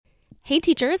Hey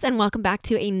teachers, and welcome back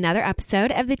to another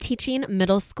episode of the Teaching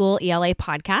Middle School ELA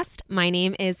podcast. My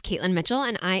name is Caitlin Mitchell,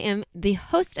 and I am the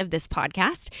host of this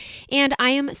podcast. And I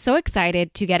am so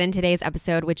excited to get in today's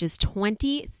episode, which is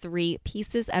 23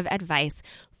 pieces of advice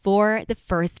for the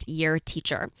first year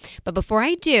teacher. But before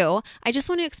I do, I just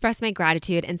want to express my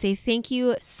gratitude and say thank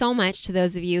you so much to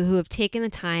those of you who have taken the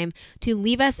time to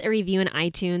leave us a review in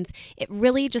iTunes. It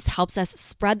really just helps us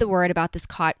spread the word about this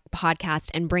podcast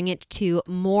and bring it to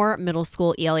more middle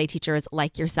school ELA teachers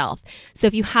like yourself. So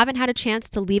if you haven't had a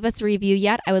chance to leave us a review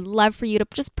yet, I would love for you to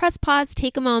just press pause,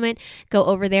 take a moment, go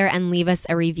over there and leave us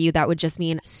a review. That would just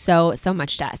mean so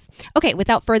much to us. Okay,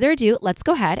 without further ado, let's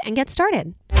go ahead and get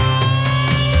started.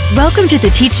 Welcome to the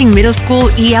Teaching Middle School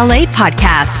ELA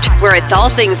podcast, where it's all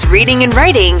things reading and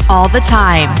writing all the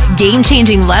time.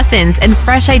 Game-changing lessons and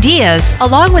fresh ideas,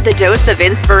 along with a dose of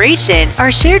inspiration, are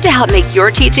shared to help make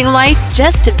your teaching life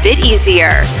just a bit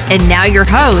easier. And now your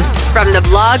host from the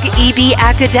blog EB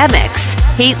Academics,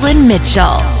 Caitlin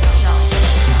Mitchell.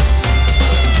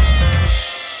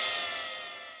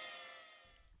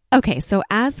 Okay, so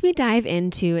as we dive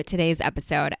into today's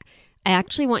episode, I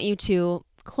actually want you to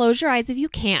close your eyes if you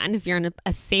can, if you're in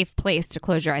a safe place to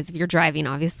close your eyes. If you're driving,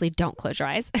 obviously don't close your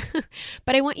eyes.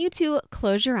 But I want you to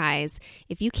close your eyes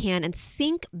if you can and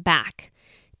think back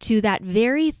to that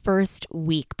very first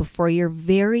week before your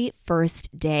very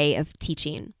first day of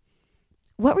teaching.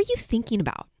 What were you thinking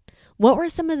about? What were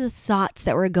some of the thoughts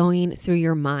that were going through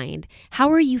your mind? How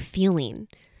were you feeling?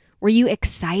 Were you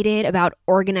excited about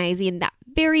organizing that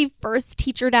very first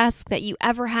teacher desk that you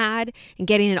ever had and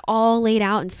getting it all laid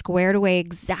out and squared away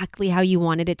exactly how you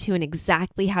wanted it to and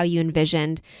exactly how you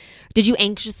envisioned? Did you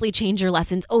anxiously change your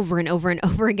lessons over and over and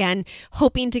over again,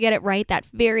 hoping to get it right that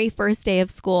very first day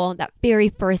of school, that very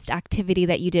first activity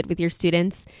that you did with your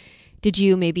students? Did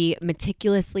you maybe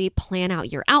meticulously plan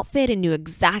out your outfit and knew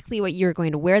exactly what you were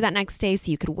going to wear that next day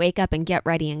so you could wake up and get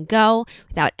ready and go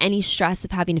without any stress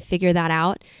of having to figure that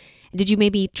out? Did you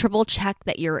maybe triple check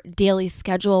that your daily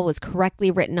schedule was correctly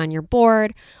written on your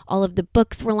board? All of the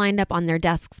books were lined up on their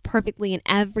desks perfectly and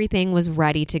everything was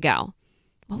ready to go.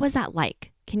 What was that like?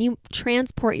 Can you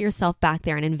transport yourself back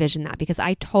there and envision that? Because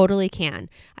I totally can.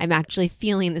 I'm actually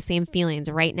feeling the same feelings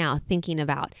right now, thinking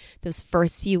about those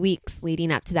first few weeks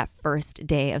leading up to that first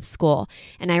day of school.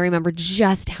 And I remember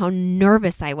just how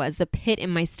nervous I was, the pit in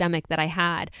my stomach that I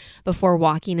had before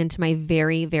walking into my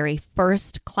very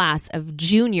first class of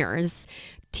juniors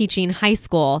teaching high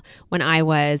school when I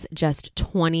was just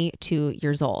 22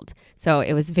 years old. So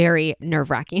it was very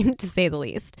nerve-wracking to say the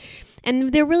least.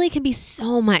 And there really can be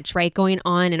so much, right, going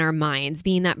on in our minds,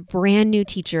 being that brand new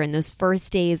teacher in those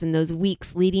first days and those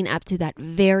weeks leading up to that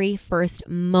very first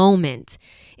moment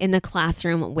in the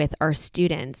classroom with our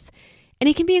students. And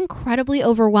it can be incredibly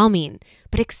overwhelming,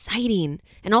 but exciting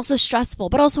and also stressful,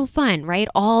 but also fun, right?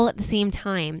 All at the same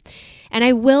time. And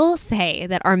I will say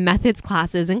that our methods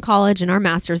classes in college and our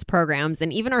master's programs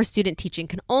and even our student teaching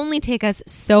can only take us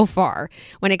so far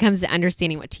when it comes to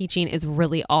understanding what teaching is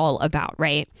really all about,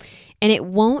 right? And it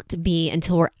won't be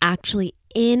until we're actually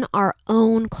in our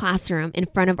own classroom in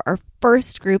front of our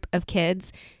first group of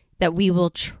kids that we will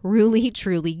truly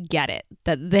get it,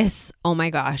 that this, oh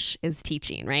my gosh, is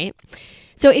teaching, right?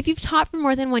 So if you've taught for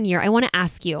more than 1 year, I want to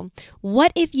ask you,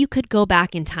 what if you could go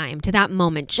back in time to that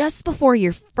moment just before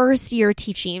your first year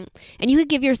teaching and you could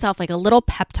give yourself like a little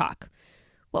pep talk?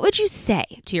 What would you say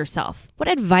to yourself? What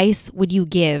advice would you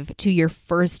give to your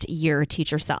first year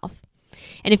teacher self?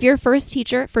 And if you're a first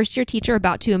year teacher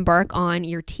about to embark on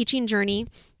your teaching journey,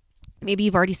 maybe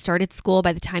you've already started school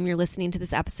by the time you're listening to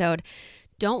this episode,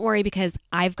 don't worry, because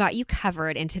I've got you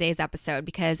covered in today's episode,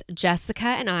 because Jessica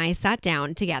and I sat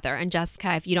down together. And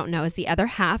Jessica, if you don't know, is the other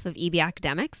half of EB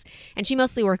Academics, and she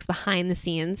mostly works behind the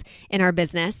scenes in our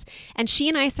business. And she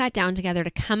and I sat down together to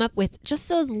come up with just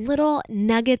those little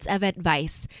nuggets of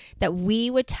advice that we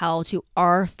would tell to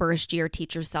our first year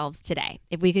teacher selves today,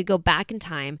 if we could go back in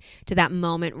time to that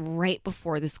moment right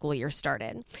before the school year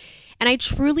started. And I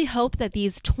truly hope that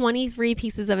these 23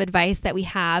 pieces of advice that we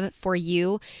have for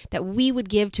you, that we would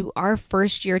give to our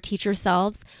first year teacher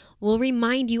selves, will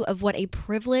remind you of what a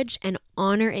privilege and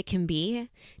honor it can be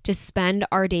to spend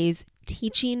our days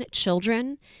teaching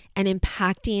children and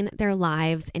impacting their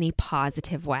lives in a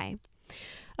positive way.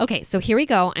 Okay, so here we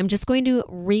go. I'm just going to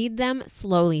read them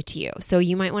slowly to you. So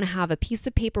you might want to have a piece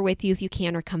of paper with you if you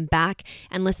can, or come back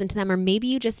and listen to them, or maybe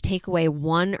you just take away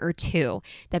one or two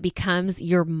that becomes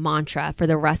your mantra for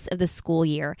the rest of the school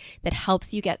year that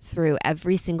helps you get through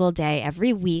every single day,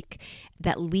 every week,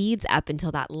 that leads up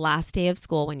until that last day of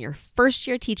school when your first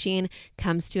year teaching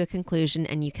comes to a conclusion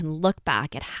and you can look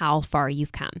back at how far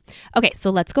you've come. Okay,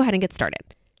 so let's go ahead and get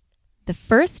started. The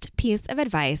first piece of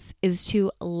advice is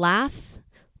to laugh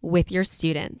with your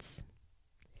students.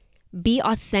 Be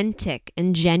authentic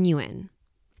and genuine.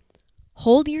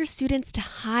 Hold your students to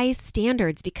high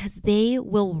standards because they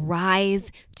will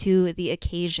rise to the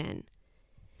occasion.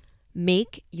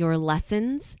 Make your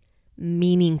lessons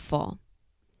meaningful.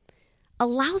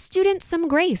 Allow students some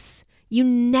grace. You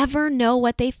never know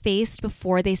what they faced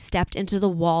before they stepped into the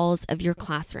walls of your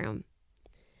classroom.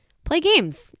 Play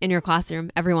games in your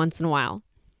classroom every once in a while.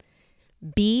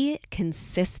 Be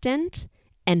consistent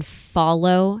and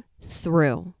follow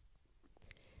through.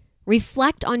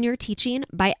 Reflect on your teaching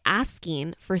by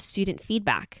asking for student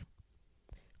feedback.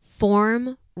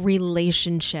 Form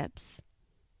relationships.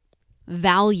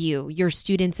 Value your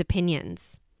students'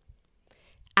 opinions.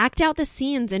 Act out the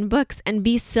scenes in books and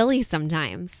be silly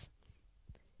sometimes.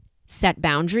 Set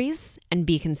boundaries and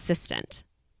be consistent.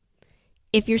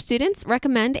 If your students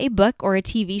recommend a book or a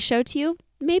TV show to you,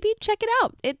 maybe check it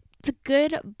out. It's a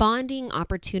good bonding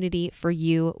opportunity for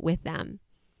you with them.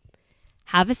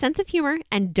 Have a sense of humor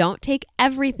and don't take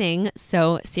everything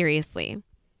so seriously.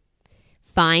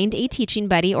 Find a teaching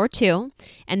buddy or two,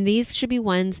 and these should be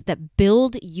ones that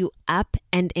build you up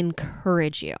and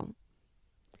encourage you.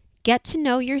 Get to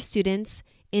know your students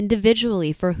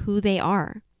individually for who they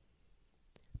are.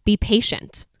 Be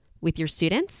patient with your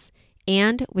students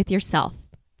and with yourself.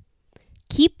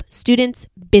 Keep students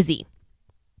busy.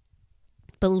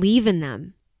 Believe in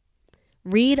them.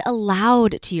 Read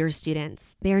aloud to your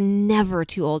students. They are never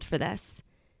too old for this.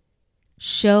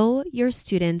 Show your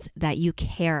students that you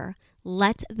care.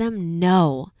 Let them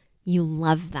know you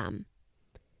love them.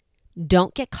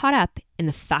 Don't get caught up in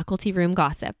the faculty room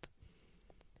gossip.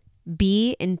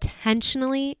 Be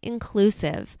intentionally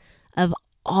inclusive of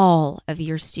all of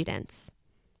your students.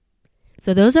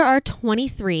 So those are our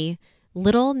 23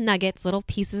 little nuggets, little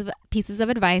pieces of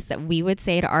advice that we would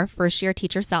say to our first year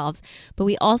teacher selves. But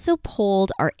we also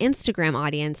polled our Instagram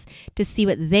audience to see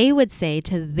what they would say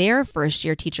to their first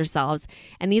year teacher selves.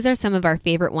 And these are some of our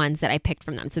favorite ones that I picked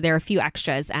from them. So there are a few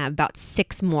extras, about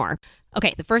 6 more.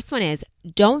 Okay, the first one is,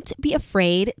 don't be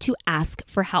afraid to ask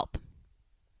for help.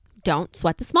 Don't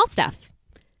sweat the small stuff.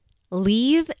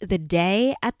 Leave the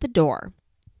day at the door.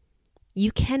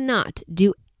 You cannot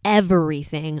do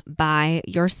everything by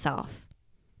yourself.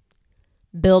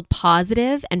 Build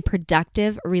positive and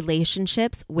productive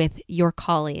relationships with your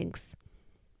colleagues.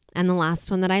 And the last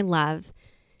one that I love,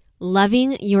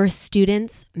 loving your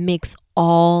students makes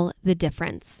all the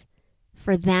difference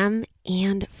for them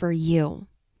and for you.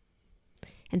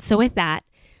 And so with that,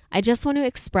 I just want to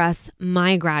express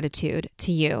my gratitude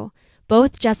to you.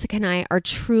 Both Jessica and I are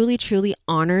truly, truly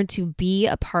honored to be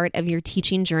a part of your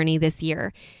teaching journey this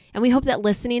year. And we hope that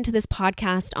listening to this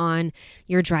podcast on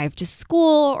your drive to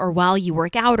school or while you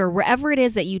work out or wherever it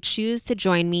is that you choose to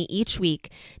join me each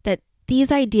week, that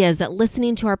these ideas, that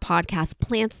listening to our podcast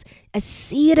plants a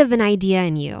seed of an idea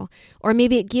in you, or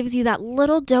maybe it gives you that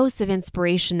little dose of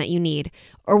inspiration that you need,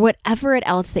 or whatever it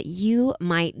else that you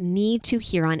might need to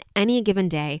hear on any given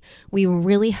day. We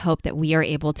really hope that we are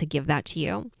able to give that to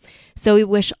you. So we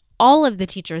wish all of the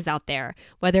teachers out there,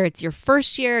 whether it's your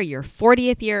first year, your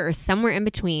 40th year, or somewhere in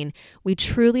between, we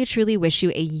truly, truly wish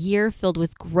you a year filled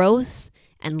with growth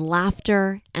and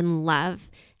laughter and love.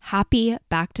 Happy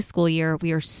back to school year.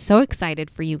 We are so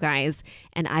excited for you guys,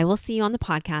 and I will see you on the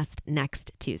podcast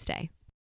next Tuesday.